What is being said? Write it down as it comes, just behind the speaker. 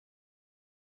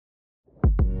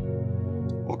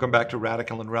Welcome back to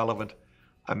Radical and Relevant.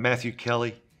 I'm Matthew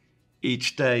Kelly.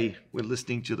 Each day we're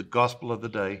listening to the gospel of the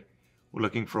day. We're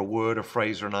looking for a word, a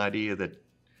phrase, or an idea that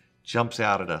jumps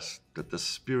out at us, that the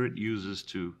Spirit uses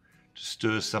to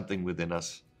stir something within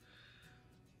us.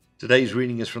 Today's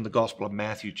reading is from the Gospel of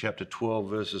Matthew, chapter 12,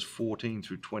 verses 14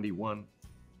 through 21.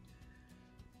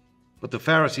 But the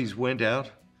Pharisees went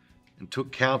out and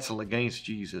took counsel against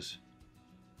Jesus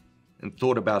and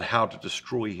thought about how to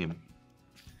destroy him.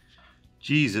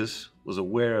 Jesus was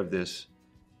aware of this,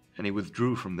 and he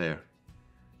withdrew from there.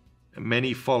 And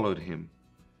many followed him,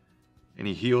 and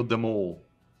he healed them all,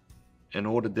 and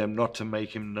ordered them not to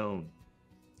make him known.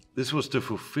 This was to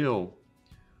fulfill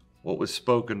what was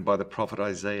spoken by the prophet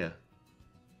Isaiah.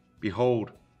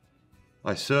 Behold,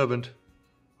 my servant,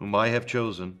 whom I have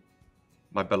chosen,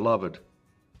 my beloved,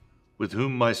 with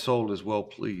whom my soul is well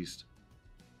pleased.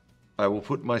 I will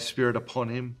put my spirit upon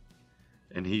him,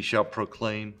 and he shall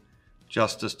proclaim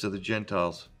justice to the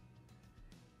Gentiles.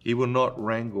 He will not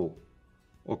wrangle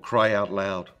or cry out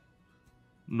loud,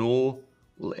 nor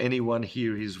will anyone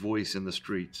hear his voice in the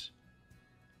streets.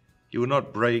 He will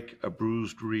not break a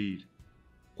bruised reed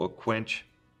or quench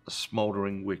a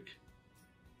smoldering wick,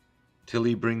 till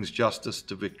he brings justice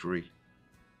to victory,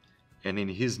 and in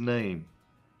his name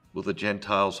will the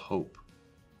Gentiles hope.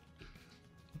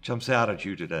 What jumps out at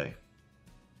you today?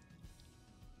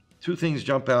 Two things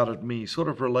jump out at me, sort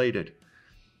of related.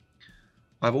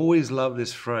 I've always loved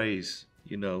this phrase,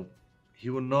 he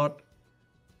will not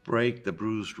break the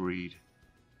bruised reed.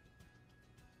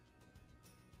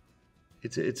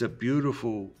 It's a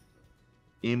beautiful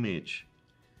image.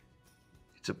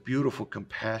 It's a beautiful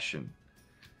compassion,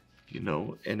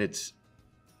 and it's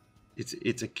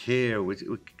a care. We're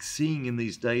seeing in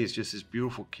these days just this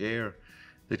beautiful care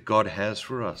that God has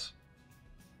for us.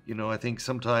 I think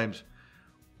sometimes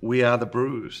we are the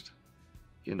bruised,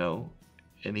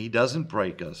 and he doesn't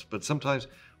break us, but sometimes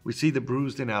we see the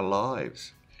bruised in our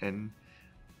lives, and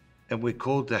we're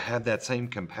called to have that same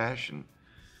compassion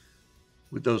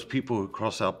with those people who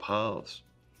cross our paths.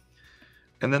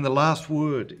 And then the last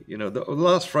word, the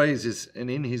last phrase is, and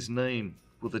in his name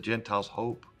will the Gentiles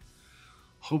hope.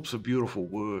 Hope's a beautiful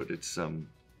word. It's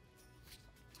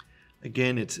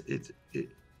again, it's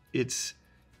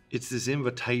this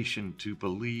invitation to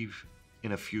believe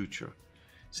in a future.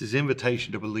 It's his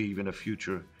invitation to believe in a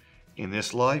future in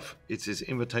this life. It's his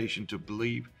invitation to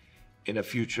believe in a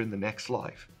future in the next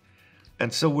life.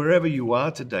 And so wherever you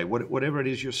are today, whatever it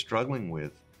is you're struggling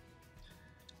with,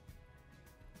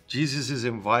 Jesus is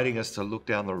inviting us to look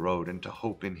down the road and to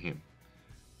hope in him.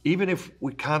 Even if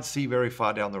we can't see very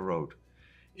far down the road,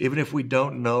 even if we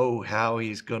don't know how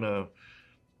he's going to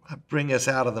bring us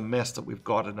out of the mess that we've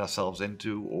gotten ourselves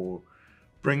into, or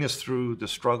bring us through the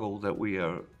struggle that we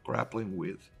are grappling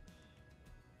with,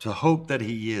 to hope that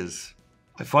he is.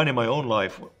 I find in my own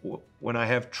life, when I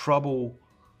have trouble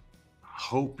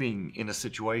hoping in a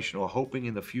situation or hoping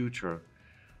in the future,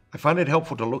 I find it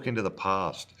helpful to look into the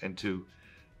past and to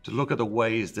look at the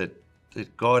ways that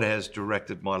God has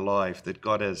directed my life, that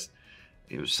God has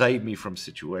saved me from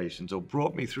situations or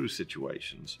brought me through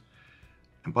situations.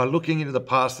 And by looking into the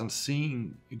past and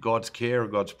seeing God's care or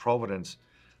God's providence,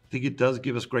 I think it does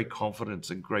give us great confidence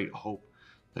and great hope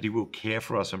that he will care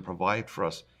for us and provide for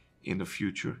us in the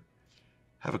future.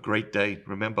 Have a great day.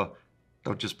 Remember,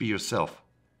 don't just be yourself.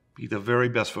 Be the very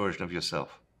best version of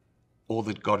yourself, all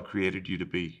that God created you to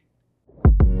be.